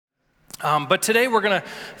But today we're going to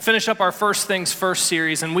finish up our First Things First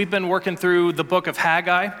series, and we've been working through the book of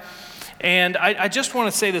Haggai. And I just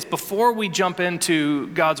want to say this before we jump into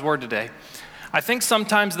God's Word today. I think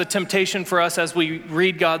sometimes the temptation for us as we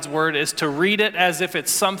read God's Word is to read it as if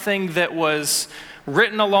it's something that was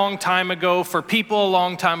written a long time ago, for people a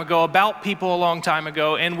long time ago, about people a long time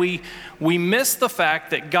ago, and we miss the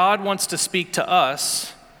fact that God wants to speak to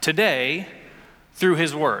us today through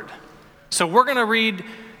His Word. So we're going to read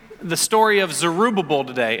the story of Zerubbabel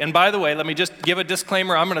today. And by the way, let me just give a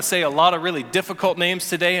disclaimer. I'm going to say a lot of really difficult names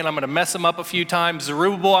today, and I'm going to mess them up a few times.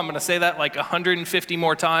 Zerubbabel, I'm going to say that like 150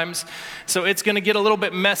 more times. So it's going to get a little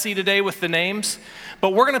bit messy today with the names.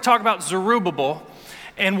 But we're going to talk about Zerubbabel.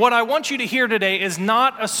 And what I want you to hear today is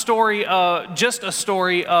not a story, just a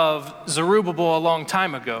story of Zerubbabel a long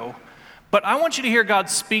time ago, but I want you to hear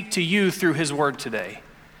God speak to you through His Word today.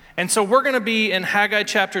 And so we're going to be in Haggai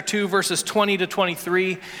chapter 2, verses 20 to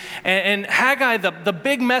 23. And Haggai, the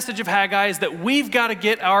big message of Haggai is that we've got to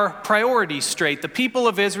get our priorities straight. The people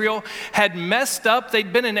of Israel had messed up.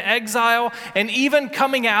 They'd been in exile. And even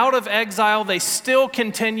coming out of exile, they still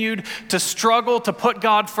continued to struggle to put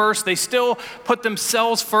God first. They still put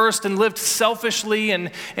themselves first and lived selfishly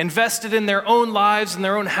and invested in their own lives and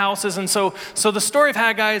their own houses. And so the story of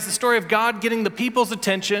Haggai is the story of God getting the people's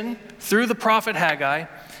attention through the prophet Haggai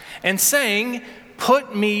and saying,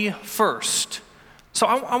 put me first. So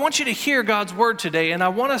I want you to hear God's Word today, and I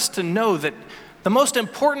want us to know that the most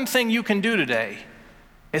important thing you can do today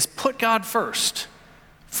is put God first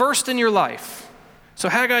in your life. So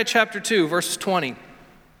Haggai chapter 2, verse 20.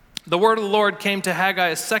 The word of the Lord came to Haggai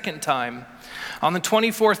a second time on the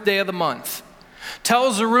 24th day of the month.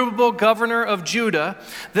 Tell Zerubbabel, governor of Judah,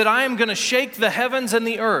 that I am going to shake the heavens and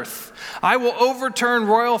the earth. I will overturn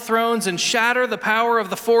royal thrones and shatter the power of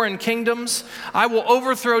the foreign kingdoms. I will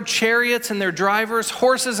overthrow chariots and their drivers.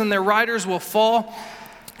 Horses and their riders will fall,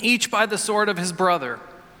 each by the sword of his brother.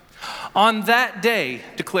 On that day,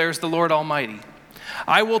 declares the Lord Almighty,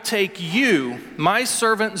 I will take you, my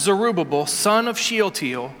servant Zerubbabel, son of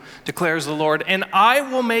Shealtiel, declares the Lord, and I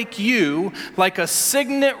will make you like a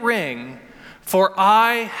signet ring, for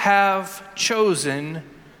I have chosen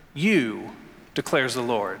you, declares the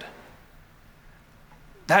Lord.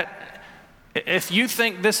 If you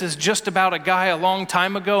think this is just about a guy a long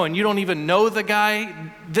time ago and you don't even know the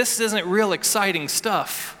guy, this isn't real exciting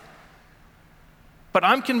stuff. But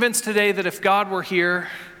I'm convinced today that if God were here,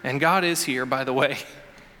 and God is here, by the way,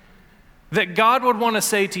 that God would want to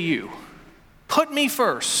say to you, put me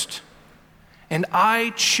first, and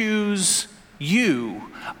I choose you.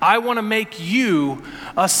 I want to make you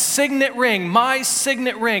a signet ring, my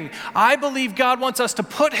signet ring. I believe God wants us to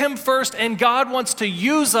put Him first, and God wants to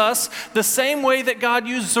use us the same way that God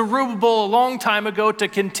used Zerubbabel a long time ago to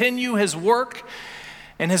continue His work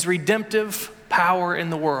and His redemptive power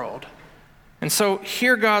in the world. And so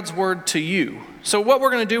hear God's word to you. So what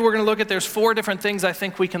we're going to do, we're going to look at, there's 4 different things I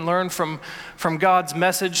think we can learn from God's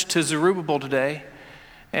message to Zerubbabel today.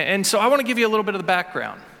 And so I want to give you a little bit of the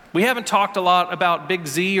background. We haven't talked a lot about Big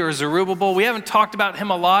Z or Zerubbabel. We haven't talked about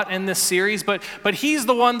him a lot in this series, but he's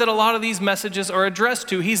the one that a lot of these messages are addressed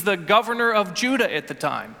to. He's the governor of Judah at the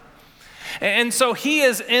time. And so he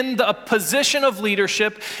is in the position of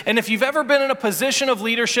leadership. And if you've ever been in a position of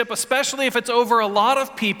leadership, especially if it's over a lot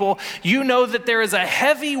of people, you know that there is a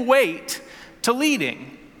heavy weight to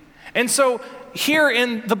leading. And so here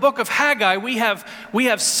in the book of Haggai, we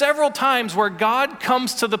have several times where God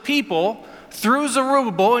comes to the people through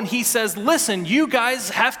Zerubbabel, and He says, listen, you guys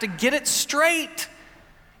have to get it straight.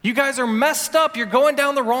 You guys are messed up. You're going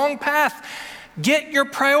down the wrong path. Get your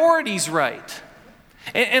priorities right.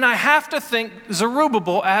 And I have to think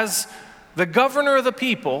Zerubbabel, as the governor of the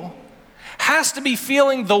people, has to be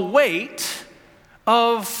feeling the weight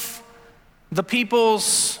of the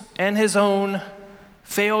people's and his own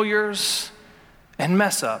failures and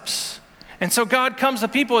mess-ups. And so God comes to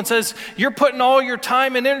people and says, you're putting all your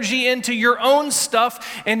time and energy into your own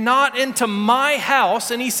stuff and not into my house.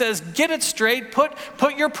 And He says, get it straight, put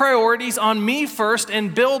your priorities on me first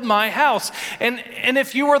and build my house. And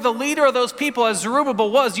if you were the leader of those people, as Zerubbabel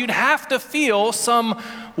was, you'd have to feel some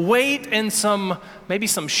weight and maybe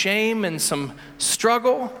some shame and some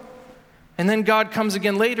struggle. And then God comes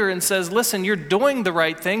again later and says, listen, you're doing the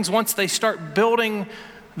right things. Once they start building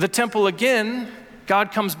the temple again,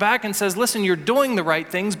 God comes back and says, listen, you're doing the right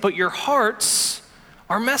things, but your hearts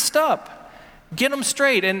are messed up. Get them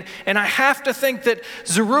straight. And I have to think that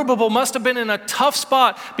Zerubbabel must have been in a tough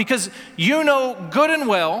spot, because you know good and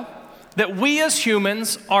well that we as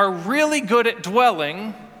humans are really good at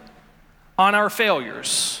dwelling on our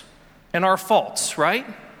failures and our faults, right?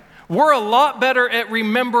 We're a lot better at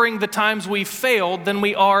remembering the times we failed than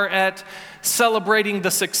we are at celebrating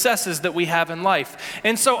the successes that we have in life.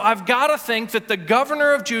 And so I've got to think that the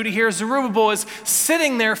governor of Judah here, Zerubbabel, is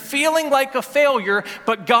sitting there feeling like a failure,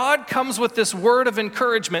 but God comes with this word of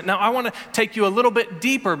encouragement. Now, I want to take you a little bit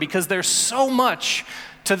deeper because there's so much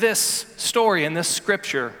to this story and this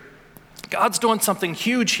scripture. God's doing something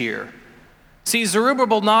huge here. See,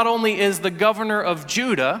 Zerubbabel not only is the governor of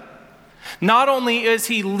Judah, not only is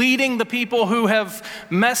he leading the people who have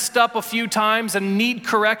messed up a few times and need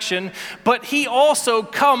correction, but he also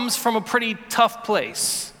comes from a pretty tough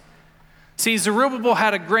place. See, Zerubbabel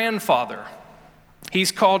had a grandfather.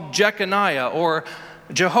 He's called Jeconiah or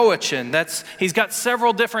Jehoiachin. He's got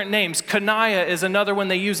several different names. Coniah is another one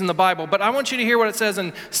they use in the Bible. But I want you to hear what it says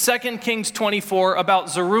in 2 Kings 24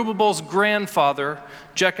 about Zerubbabel's grandfather,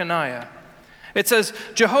 Jeconiah. It says,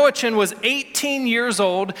 Jehoiachin was 18 years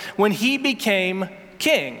old when he became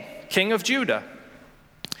king of Judah.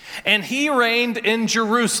 And he reigned in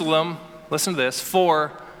Jerusalem, listen to this,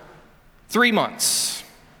 for 3 months.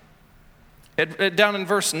 Down in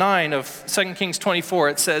verse 9 of 2 Kings 24,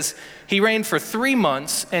 it says, he reigned for 3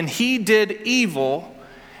 months, and he did evil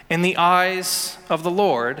in the eyes of the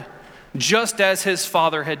Lord, just as his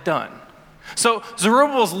father had done. So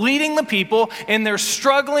Zerubbabel's leading the people, and they're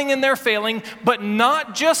struggling and they're failing, but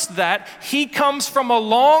not just that. He comes from a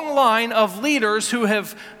long line of leaders who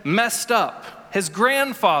have messed up. His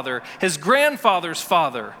grandfather, his grandfather's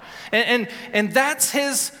father, and that's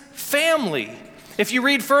his family. If you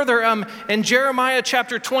read further in Jeremiah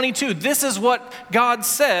chapter 22, this is what God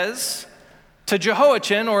says to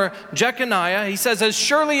Jehoiachin or Jeconiah. He says, as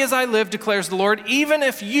surely as I live, declares the Lord, even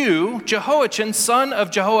if you, Jehoiachin, son of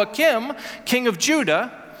Jehoiakim, king of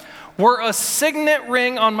Judah, were a signet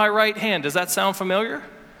ring on my right hand. Does that sound familiar?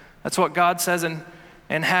 That's what God says in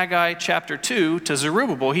Haggai chapter 2 to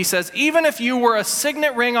Zerubbabel. He says, even if you were a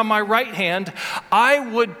signet ring on my right hand, I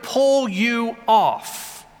would pull you off.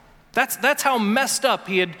 That's how messed up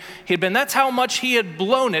he had been. That's how much he had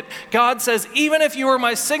blown it. God says, even if you were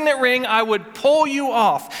my signet ring, I would pull you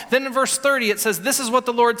off. Then in verse 30, it says, this is what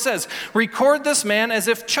the Lord says. Record this man as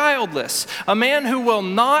if childless, a man who will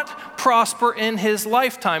not prosper in his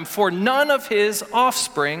lifetime, for none of his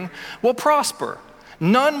offspring will prosper.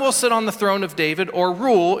 None will sit on the throne of David or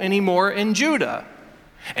rule anymore in Judah.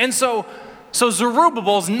 And so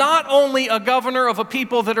Zerubbabel's not only a governor of a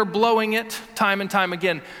people that are blowing it time and time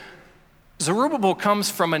again. Zerubbabel comes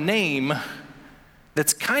from a name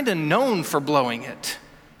that's kind of known for blowing it.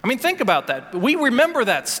 I mean, think about that. We remember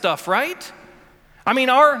that stuff, right? I mean,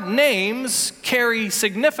 our names carry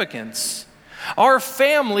significance. Our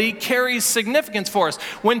family carries significance for us.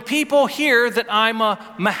 When people hear that I'm a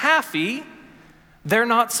Mahaffey, they're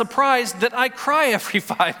not surprised that I cry every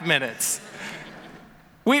 5 minutes.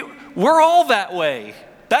 We're all that way.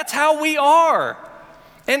 That's how we are.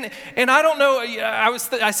 And I don't know,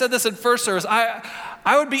 I said this in first service,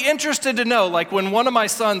 I would be interested to know, like when one of my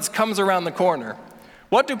sons comes around the corner,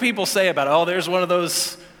 what do people say about it? Oh, there's one of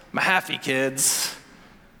those Mahaffey kids.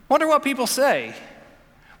 Wonder what people say.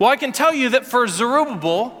 Well, I can tell you that for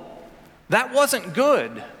Zerubbabel, that wasn't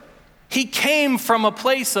good. He came from a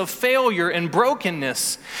place of failure and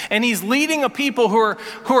brokenness, and he's leading a people who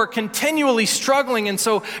are continually struggling, and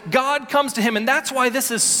so God comes to him, and that's why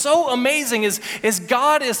this is so amazing, is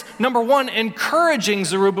God is, number one, encouraging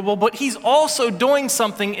Zerubbabel, but he's also doing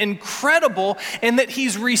something incredible in that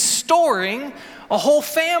he's restoring a whole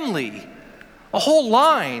family, a whole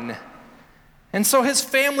line. And so his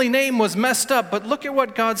family name was messed up, but look at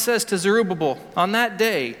what God says to Zerubbabel. On that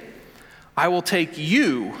day, I will take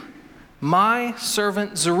you, my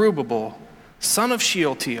servant Zerubbabel, son of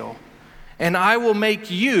Shealtiel, and I will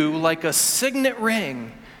make you like a signet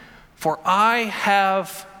ring, for I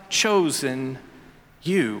have chosen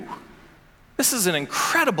you. This is an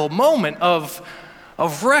incredible moment of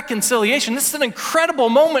reconciliation. This is an incredible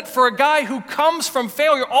moment for a guy who comes from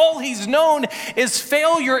failure. All he's known is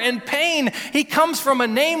failure and pain. He comes from a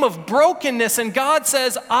name of brokenness, and God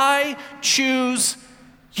says, I choose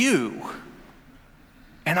you.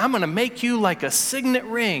 And I'm going to make you like a signet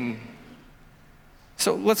ring.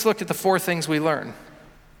 So let's look at the 4 things we learn.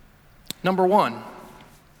 Number 1,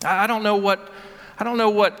 I don't know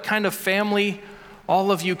what kind of family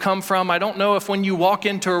all of you come from. I don't know if when you walk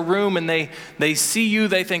into a room and they see you,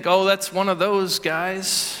 they think, oh, that's one of those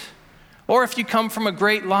guys. Or if you come from a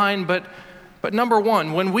great line, but number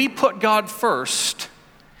 1, when we put God first,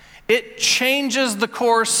 it changes the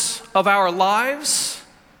course of our lives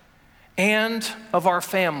and of our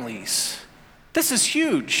families. This is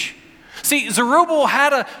huge. See, Zerubbabel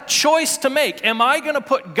had a choice to make. Am I going to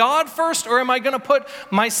put God first, or am I going to put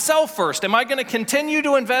myself first? Am I going to continue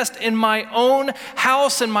to invest in my own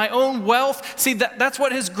house and my own wealth? See, that's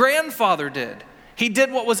what his grandfather did. He did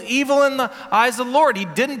what was evil in the eyes of the Lord. He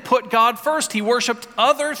didn't put God first. He worshiped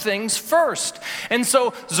other things first. And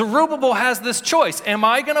so Zerubbabel has this choice. Am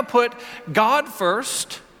I going to put God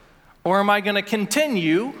first, or am I going to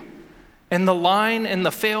continue in the line and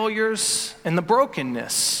the failures and the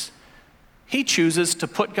brokenness? He chooses to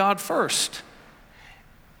put God first.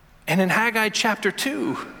 And in Haggai chapter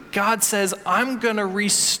 2, God says, I'm going to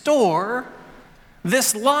restore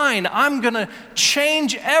this line. I'm going to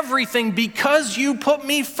change everything because you put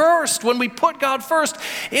me first. When we put God first,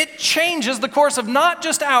 it changes the course of not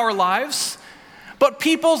just our lives, but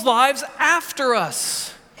people's lives after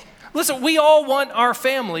us. Listen, we all want our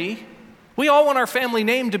family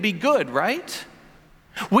name to be good, right?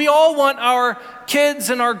 We all want our kids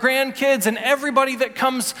and our grandkids and everybody that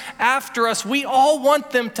comes after us, we all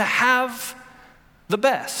want them to have the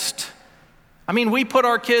best. I mean, we put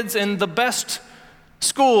our kids in the best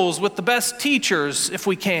schools with the best teachers if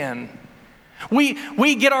we can.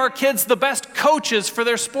 We get our kids the best coaches for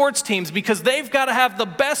their sports teams because they've got to have the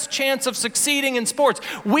best chance of succeeding in sports.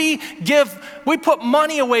 We put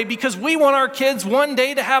money away because we want our kids one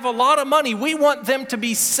day to have a lot of money. We want them to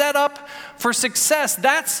be set up for success.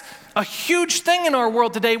 That's a huge thing in our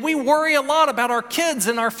world today. We worry a lot about our kids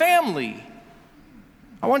and our family.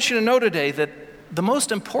 I want you to know today that the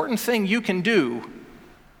most important thing you can do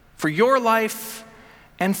for your life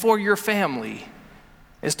and for your family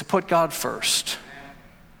is to put God first.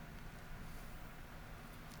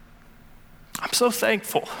 I'm so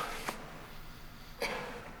thankful.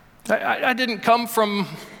 I didn't come from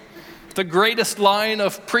the greatest line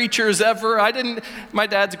of preachers ever. My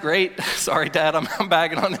dad's great. Sorry, Dad, I'm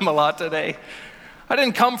bagging on him a lot today. I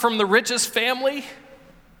didn't come from the richest family.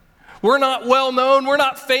 We're not well known, we're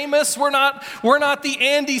not famous, we're not the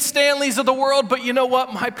Andy Stanleys of the world, but you know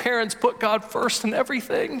what? My parents put God first in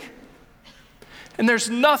everything. And there's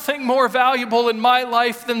nothing more valuable in my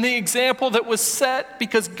life than the example that was set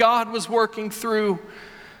because God was working through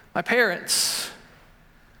my parents.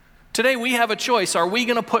 Today we have a choice. Are we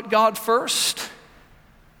going to put God first?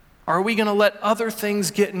 Or are we going to let other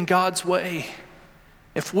things get in God's way?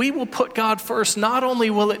 If we will put God first, not only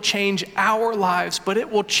will it change our lives, but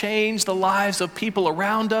it will change the lives of people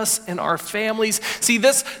around us and our families. See,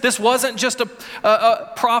 this wasn't just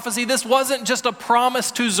a prophecy. This wasn't just a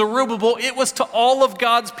promise to Zerubbabel. It was to all of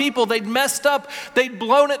God's people. They'd messed up. They'd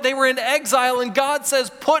blown it. They were in exile. And God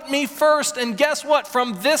says, put me first. And guess what?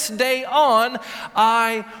 From this day on,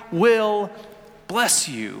 I will bless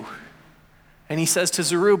you. And he says to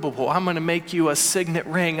Zerubbabel, I'm going to make you a signet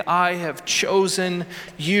ring. I have chosen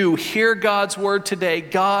you. Hear God's word today.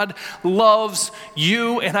 God loves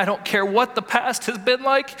you, and I don't care what the past has been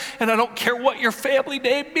like, and I don't care what your family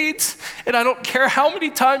name means, and I don't care how many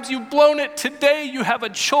times you've blown it. Today you have a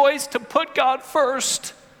choice to put God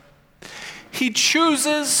first. He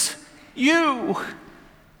chooses you.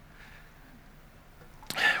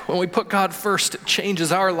 When we put God first, it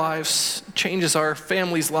changes our lives, changes our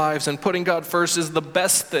families' lives, and putting God first is the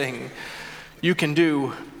best thing you can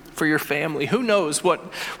do for your family. Who knows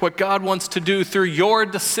what God wants to do through your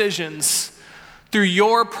decisions, through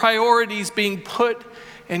your priorities being put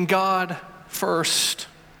in God first.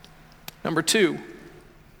 Number 2,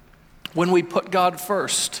 when we put God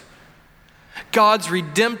first, God's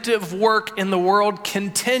redemptive work in the world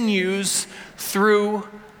continues through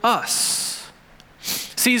us.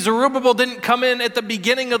 See, Zerubbabel didn't come in at the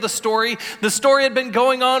beginning of the story. The story had been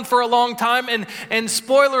going on for a long time, and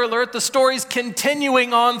spoiler alert, the story's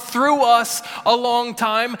continuing on through us a long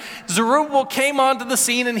time. Zerubbabel came onto the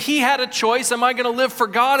scene, and he had a choice. Am I going to live for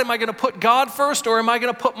God? Am I going to put God first, or am I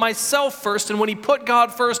going to put myself first? And when he put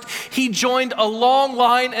God first, he joined a long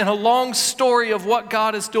line and a long story of what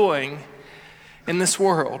God is doing in this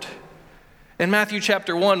world. In Matthew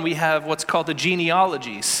chapter 1, we have what's called the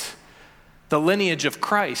genealogies, the lineage of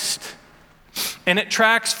Christ. And it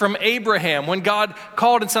tracks from Abraham. When God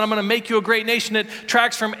called and said, I'm going to make you a great nation, it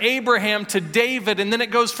tracks from Abraham to David, and then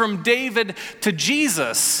it goes from David to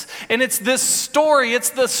Jesus. And it's this story, it's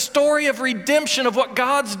the story of redemption of what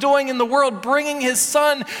God's doing in the world, bringing his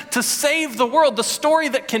son to save the world, the story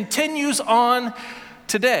that continues on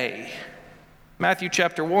today. Matthew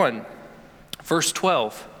chapter 1, verse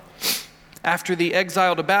 12. After the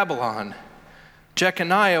exile to Babylon,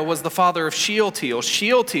 Jeconiah was the father of Shealtiel.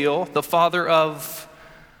 Shealtiel, the father of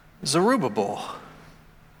Zerubbabel.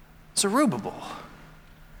 Zerubbabel.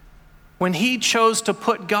 When he chose to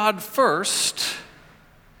put God first,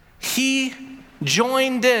 he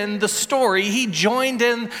joined in the story. He joined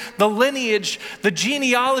in the lineage, the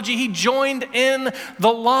genealogy. He joined in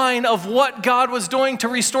the line of what God was doing to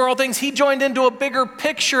restore all things. He joined into a bigger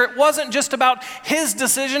picture. It wasn't just about his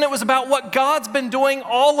decision. It was about what God's been doing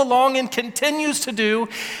all along and continues to do.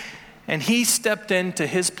 And he stepped into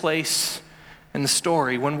his place in the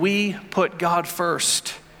story. When we put God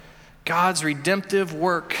first, God's redemptive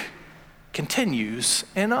work continues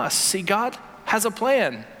in us. See, God has a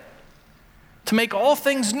plan to make all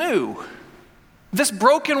things new. This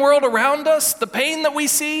broken world around us, the pain that we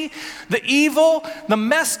see, the evil, the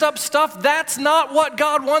messed up stuff, that's not what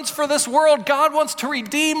God wants for this world. God wants to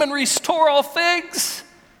redeem and restore all things.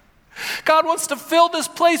 God wants to fill this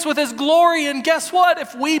place with his glory, and guess what?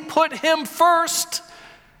 If we put him first,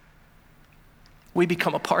 we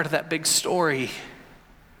become a part of that big story.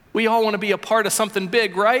 We all want to be a part of something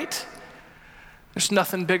big, right? There's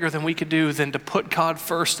nothing bigger than we could do than to put God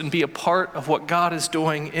first and be a part of what God is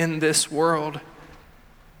doing in this world.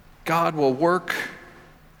 God will work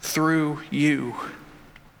through you.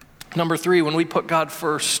 Number 3, when we put God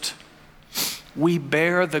first, we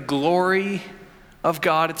bear the glory of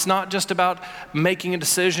God. It's not just about making a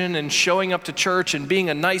decision and showing up to church and being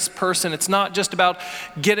a nice person. It's not just about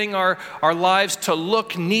getting our lives to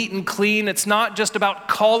look neat and clean. It's not just about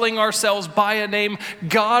calling ourselves by a name.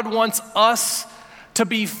 God wants us to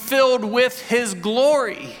be filled with his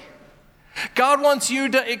glory. God wants you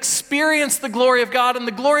to experience the glory of God and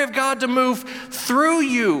the glory of God to move through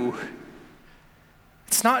you.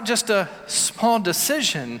 It's not just a small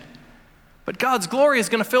decision, but God's glory is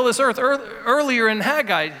going to fill this earth. Earlier in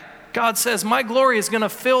Haggai, God says, my glory is going to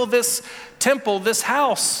fill this temple, this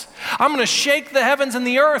house. I'm going to shake the heavens and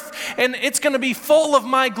the earth, and it's going to be full of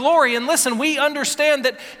my glory. And listen, we understand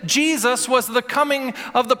that Jesus was the coming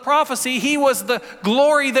of the prophecy. He was the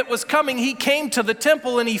glory that was coming. He came to the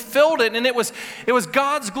temple and he filled it, and it was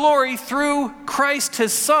God's glory through Christ,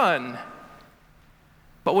 his son.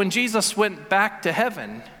 But when Jesus went back to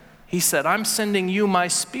heaven, he said, I'm sending you my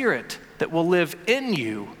spirit that will live in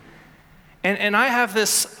you. And I have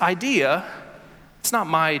this idea, it's not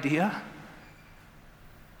my idea,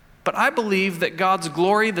 but I believe that God's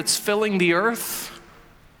glory that's filling the earth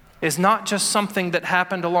is not just something that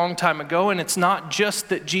happened a long time ago, and it's not just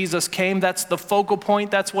that Jesus came. That's the focal point.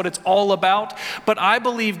 That's what it's all about. But I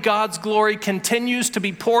believe God's glory continues to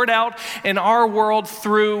be poured out in our world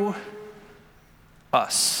through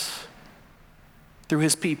us, through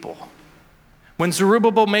his people. When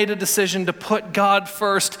Zerubbabel made a decision to put God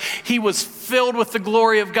first, he was filled with the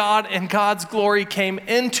glory of God, and God's glory came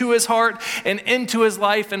into his heart and into his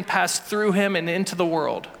life and passed through him and into the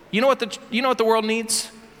world. You know what the world needs?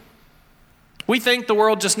 We think the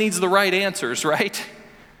world just needs the right answers, right?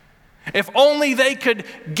 If only they could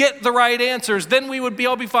get the right answers, then we would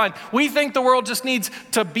all be fine. We think the world just needs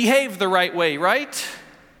to behave the right way, right?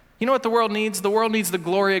 You know what the world needs? The world needs the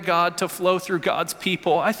glory of God to flow through God's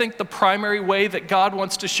people. I think the primary way that God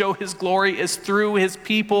wants to show his glory is through his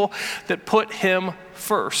people that put him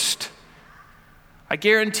first. I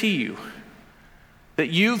guarantee you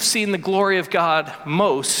that you've seen the glory of God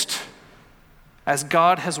most as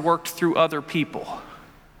God has worked through other people.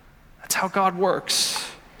 That's how God works.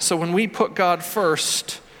 So when we put God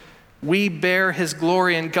first, we bear his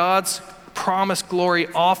glory, and God's promised glory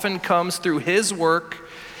often comes through his work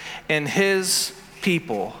and his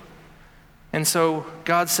people. And so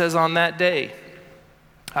God says on that day,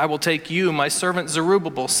 I will take you, my servant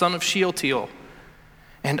Zerubbabel, son of Shealtiel,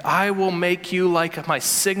 and I will make you like my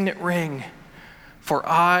signet ring, for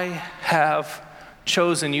I have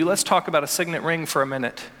chosen you. Let's talk about a signet ring for a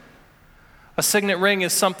minute. A signet ring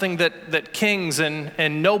is something that kings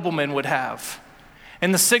and noblemen would have.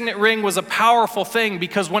 And the signet ring was a powerful thing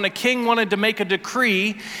because when a king wanted to make a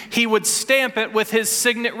decree, he would stamp it with his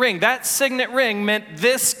signet ring. That signet ring meant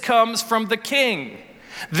this comes from the king.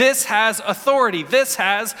 This has authority. This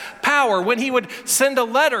has power. When he would send a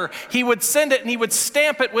letter, he would send it and he would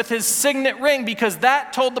stamp it with his signet ring because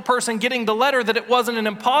that told the person getting the letter that it wasn't an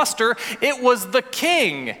imposter. It was the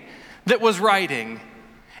king that was writing.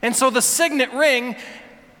 And so the signet ring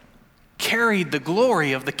carried the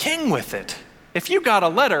glory of the king with it. If you got a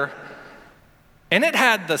letter and it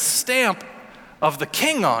had the stamp of the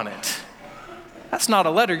king on it, that's not a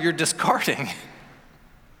letter you're discarding.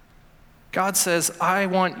 God says, I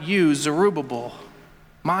want you, Zerubbabel,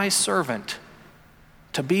 my servant,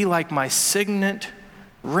 to be like my signet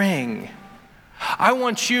ring. I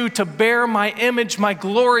want you to bear my image, my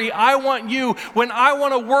glory. I want you, when I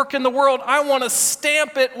want to work in the world, I want to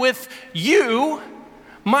stamp it with you,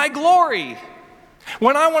 my glory.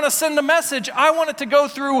 When I want to send a message, I want it to go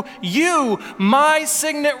through you, my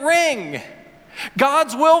signet ring.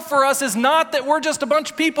 God's will for us is not that we're just a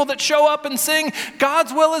bunch of people that show up and sing.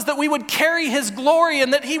 God's will is that we would carry his glory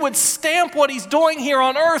and that he would stamp what he's doing here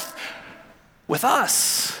on earth with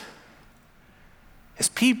us, his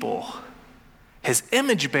people, his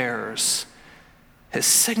image bearers, his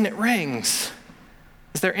signet rings.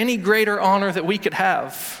 Is there any greater honor that we could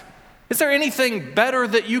have? Is there anything better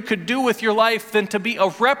that you could do with your life than to be a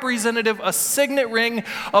representative, a signet ring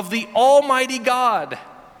of the Almighty God?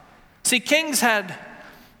 See, kings had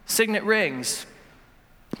signet rings,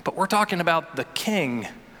 but we're talking about the King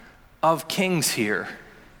of Kings here.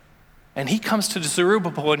 And he comes to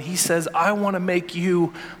Zerubbabel and he says, I want to make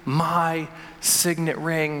you my signet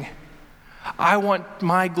ring. I want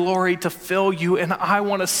my glory to fill you, and I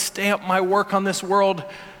want to stamp my work on this world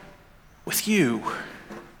with you.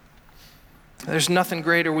 There's nothing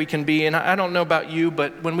greater we can be. And I don't know about you,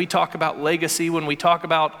 but when we talk about legacy, when we talk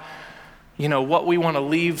about, what we want to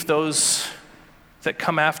leave those that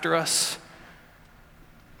come after us,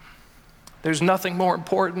 there's nothing more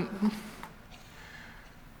important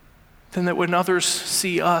than that when others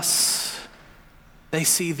see us, they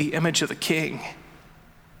see the image of the King.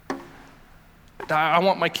 I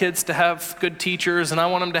want my kids to have good teachers, and I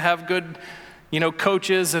want them to have good,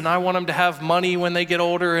 coaches, and I want them to have money when they get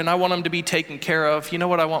older, and I want them to be taken care of. You know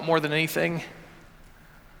what I want more than anything?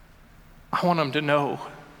 I want them to know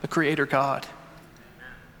the Creator God,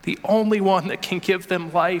 the only one that can give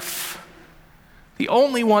them life, the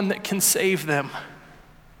only one that can save them.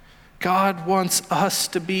 God wants us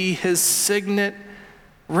to be his signet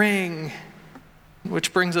ring,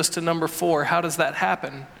 which brings us to number 4. How does that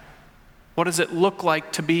happen? What does it look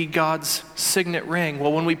like to be God's signet ring?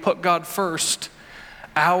 Well, when we put God first,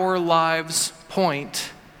 our lives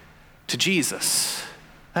point to Jesus.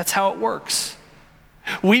 That's how it works.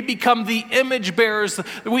 We become the image bearers.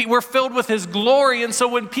 We're filled with his glory, and so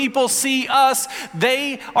when people see us,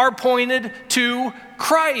 they are pointed to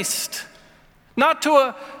Christ. Not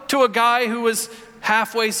to a guy who was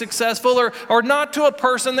halfway successful, or not to a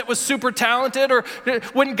person that was super talented. Or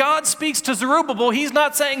when God speaks to Zerubbabel, he's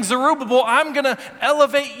not saying, Zerubbabel, I'm going to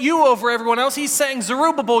elevate you over everyone else. He's saying,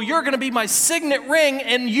 Zerubbabel, you're going to be my signet ring,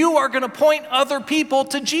 and you are going to point other people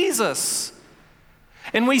to Jesus.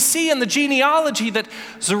 And we see in the genealogy that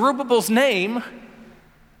Zerubbabel's name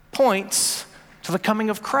points to the coming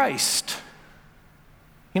of Christ.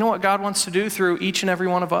 You know what God wants to do through each and every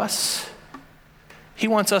one of us? He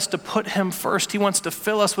wants us to put him first. He wants to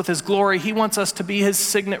fill us with his glory. He wants us to be his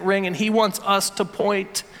signet ring, and he wants us to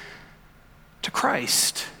point to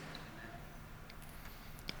Christ.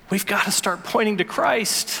 We've got to start pointing to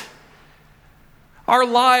Christ. Our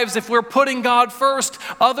lives, if we're putting God first,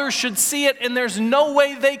 others should see it, and there's no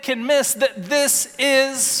way they can miss that this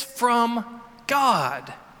is from God.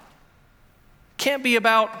 It can't be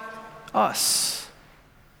about us.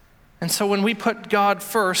 And so when we put God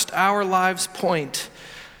first, our lives point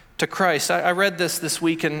to Christ. I read this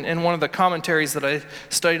week in one of the commentaries that I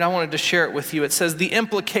studied. I wanted to share it with you. It says, the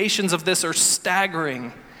implications of this are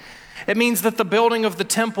staggering. It means that the building of the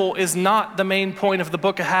temple is not the main point of the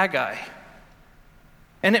book of Haggai.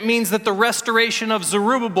 And it means that the restoration of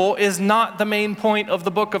Zerubbabel is not the main point of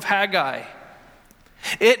the book of Haggai.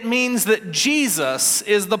 It means that Jesus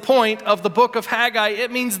is the point of the book of Haggai.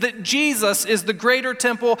 It means that Jesus is the greater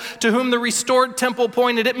temple to whom the restored temple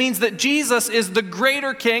pointed. It means that Jesus is the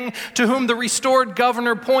greater king to whom the restored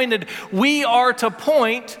governor pointed. We are to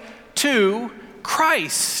point to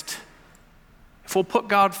Christ. If we'll put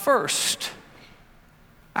God first,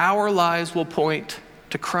 our lives will point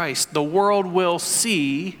to Christ. The world will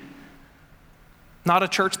see not a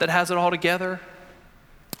church that has it all together,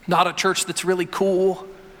 not a church that's really cool.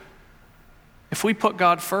 If we put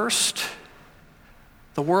God first,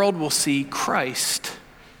 the world will see Christ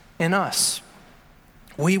in us.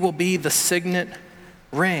 We will be the signet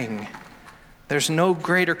ring. There's no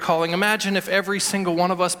greater calling. Imagine if every single one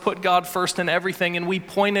of us put God first in everything and we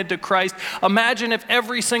pointed to Christ. Imagine if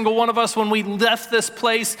every single one of us, when we left this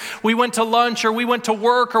place, we went to lunch or we went to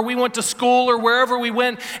work or we went to school or wherever we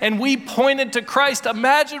went and we pointed to Christ.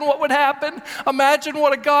 Imagine what would happen. Imagine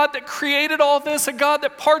what a God that created all this, a God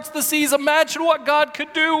that parts the seas. Imagine what God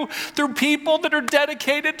could do through people that are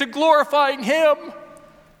dedicated to glorifying him.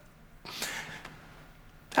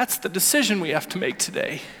 That's the decision we have to make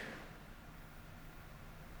today.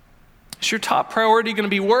 Is your top priority going to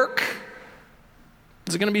be work?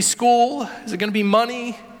 Is it going to be school? Is it going to be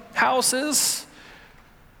money, houses?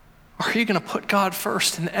 Or are you going to put God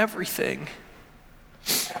first in everything?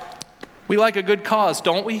 We like a good cause,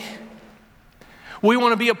 don't we? We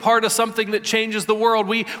want to be a part of something that changes the world.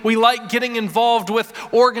 We like getting involved with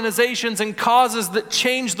organizations and causes that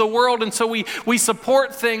change the world. And so we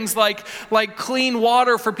support things like clean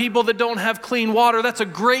water for people that don't have clean water. That's a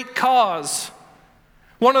great cause.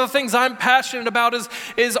 One of the things I'm passionate about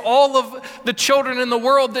is all of the children in the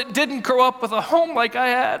world that didn't grow up with a home like I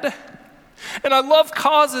had. And I love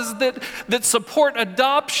causes that support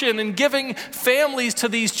adoption and giving families to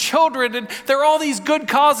these children. And there are all these good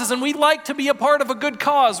causes, and we like to be a part of a good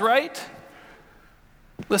cause, right?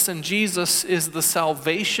 Listen, Jesus is the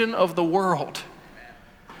salvation of the world.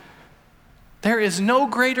 There is no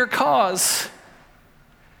greater cause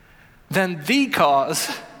than the cause,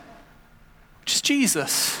 which is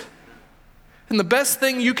Jesus. And the best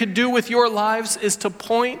thing you could do with your lives is to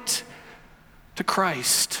point to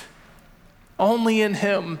Christ. Only in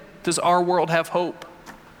him does our world have hope.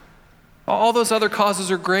 All those other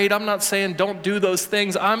causes are great. I'm not saying don't do those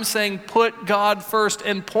things. I'm saying put God first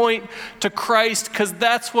and point to Christ, because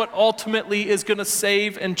that's what ultimately is going to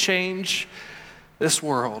save and change this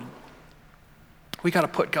world. We got to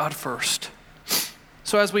put God first.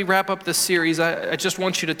 So as we wrap up this series, I just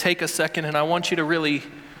want you to take a second and I want you to really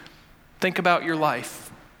think about your life.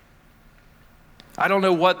 I don't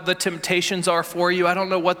know what the temptations are for you. I don't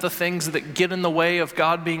know what the things that get in the way of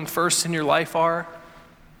God being first in your life are.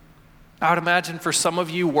 I would imagine for some of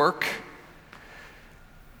you, work.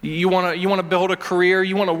 You want to build a career.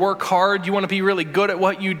 You want to work hard. You want to be really good at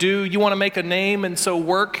what you do. You want to make a name, and so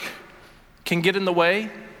work can get in the way.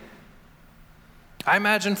 I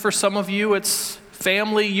imagine for some of you, it's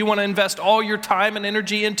family. You want to invest all your time and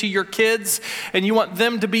energy into your kids, and you want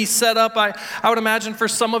them to be set up. I would imagine for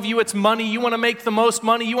some of you it's money. You want to make the most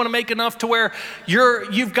money. You want to make enough to where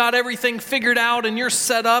you've got everything figured out and you're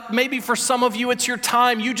set up. Maybe for some of you it's your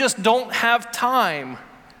time. You just don't have time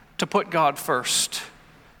to put God first.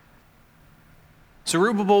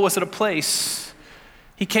 Zerubbabel was at a place.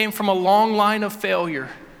 He came from a long line of failure.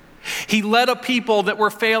 He led a people that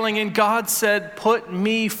were failing, and God said, "Put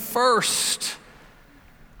me first."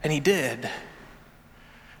 And he did.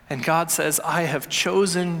 And God says, "I have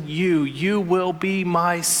chosen you. You will be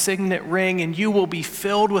my signet ring, and you will be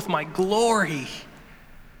filled with my glory.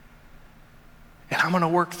 And I'm going to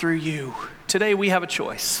work through you." Today we have a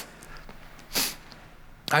choice.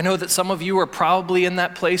 I know that some of you are probably in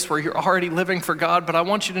that place where you're already living for God, but I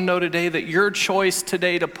want you to know today that your choice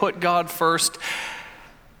today to put God first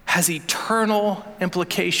has eternal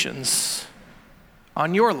implications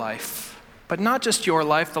on your life. But not just your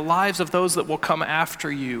life, the lives of those that will come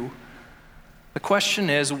after you. The question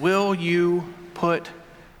is, will you put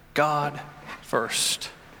God first?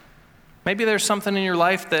 Maybe there's something in your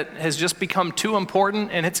life that has just become too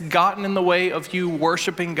important and it's gotten in the way of you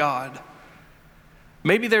worshiping God.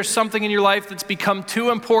 Maybe there's something in your life that's become too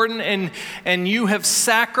important and you have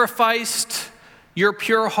sacrificed your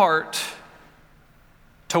pure heart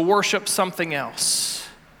to worship something else.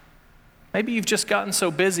 Maybe you've just gotten so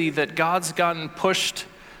busy that God's gotten pushed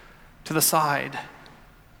to the side.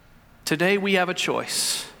 Today we have a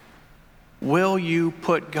choice. Will you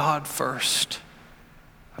put God first?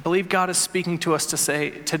 I believe God is speaking to us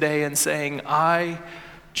today and saying, "I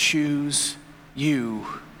choose you."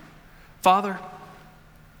 Father,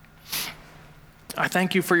 I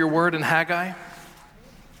thank you for your word in Haggai.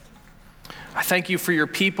 I thank you for your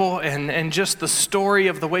people and just the story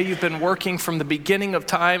of the way you've been working from the beginning of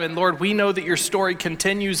time. And Lord, we know that your story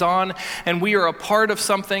continues on, and we are a part of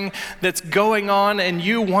something that's going on, and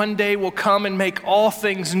you one day will come and make all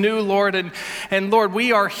things new, Lord. And Lord,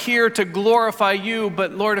 we are here to glorify you,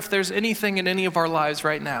 but Lord, if there's anything in any of our lives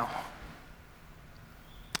right now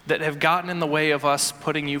that have gotten in the way of us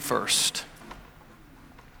putting you first,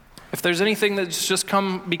 if there's anything that's just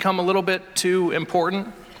become a little bit too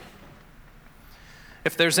important,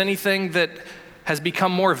 if there's anything that has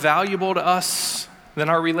become more valuable to us than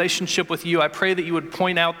our relationship with you, I pray that you would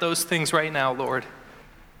point out those things right now, Lord.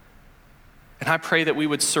 And I pray that we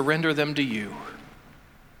would surrender them to you.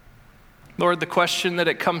 Lord, the question that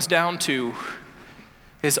it comes down to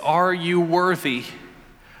is, are you worthy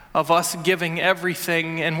of us giving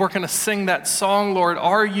everything? And we're going to sing that song, Lord,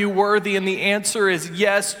 "Are you worthy?" And the answer is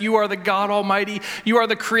yes. You are the God Almighty. You are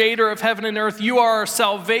the creator of heaven and earth. You are our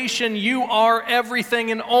salvation. You are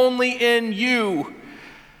everything, and only in you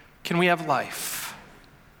can we have life.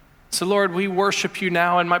 So Lord, we worship you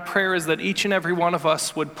now, and my prayer is that each and every one of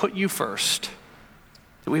us would put you first,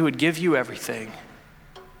 that we would give you everything.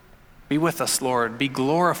 Be with us, Lord. Be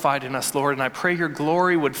glorified in us, Lord. And I pray your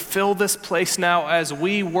glory would fill this place now as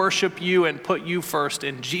we worship you and put you first.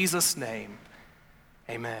 In Jesus' name,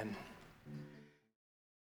 amen.